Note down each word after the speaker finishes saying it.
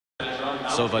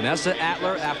So Vanessa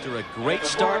Atler, after a great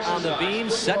start on the beam,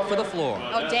 set for the floor.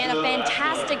 Oh, Dan, a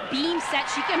fantastic beam set.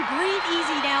 She can breathe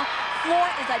easy now. Floor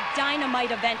is a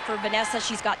dynamite event for Vanessa.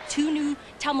 She's got 2 new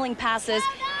tumbling passes.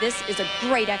 This is a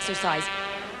great exercise.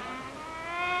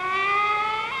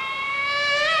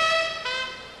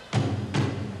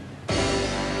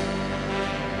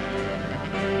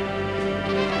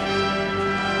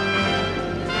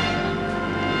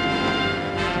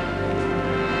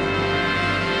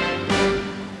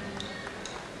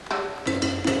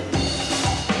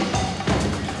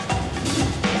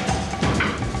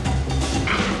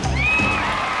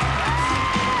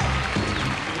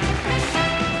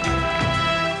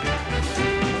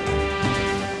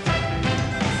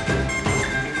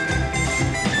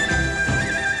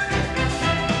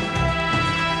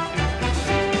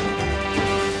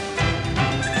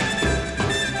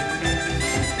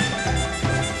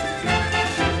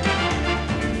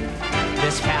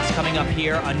 This pass coming up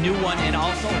here, a new one, and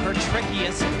also her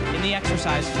trickiest in the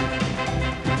exercise.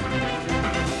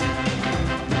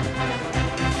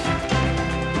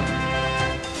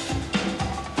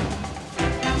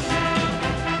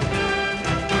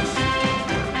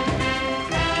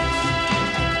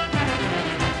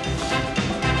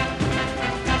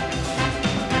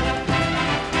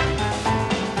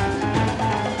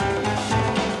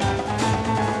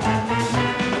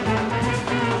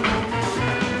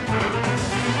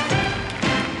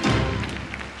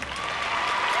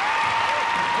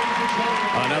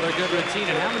 Another good routine.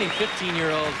 And how many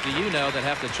 15-year-olds do you know that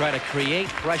have to try to create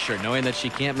pressure, knowing that she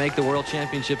can't make the World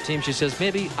Championship team? She says,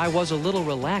 maybe I was a little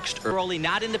relaxed. Early,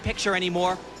 not in the picture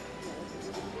anymore.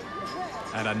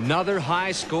 And another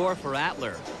high score for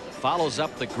Atler. Follows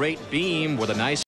up the great beam with a nice